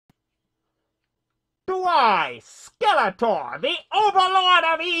I, Skeletor, the Overlord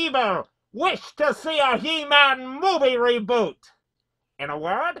of Evil, wish to see a He-Man movie reboot. In a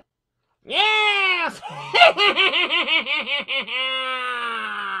word? Yes!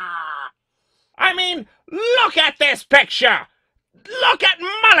 I mean, look at this picture! Look at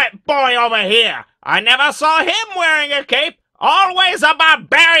Mullet Boy over here! I never saw him wearing a cape. Always a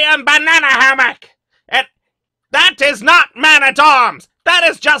barbarian banana hammock. And that is not Man-at-Arms. That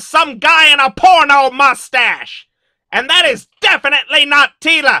is just some guy in a porno mustache. And that is definitely not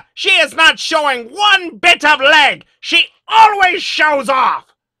Teela. She is not showing one bit of leg. She always shows off.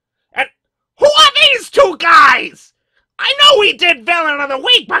 And who are these two guys? I know we did Villain of the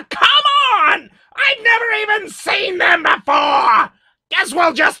Week, but come on! I've never even seen them before. Guess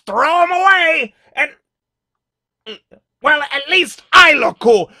we'll just throw them away and... Well, at least I look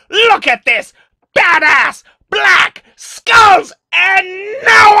cool. Look at this. Badass, black, skulls, and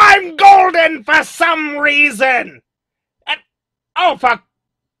now I'm golden for some reason. And, oh, for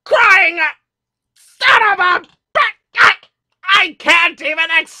crying out, son of a... I can't even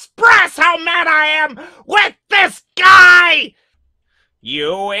express how mad I am with this guy!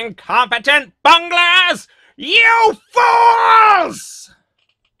 You incompetent bunglers! You fools!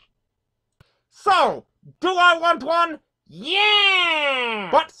 So, do I want one? Yeah!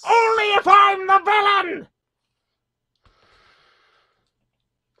 But only if I'm the villain!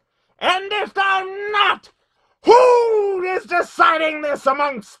 And if I'm not, who is deciding this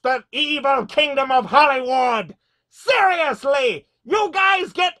amongst the evil kingdom of Hollywood? Seriously, you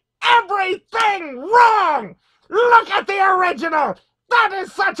guys get everything wrong! Look at the original! That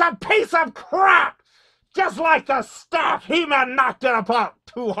is such a piece of crap! Just like the staff, He-Man knocked it apart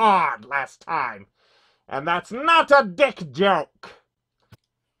too hard last time. And that's not a dick joke.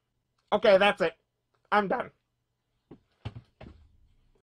 Okay, that's it. I'm done.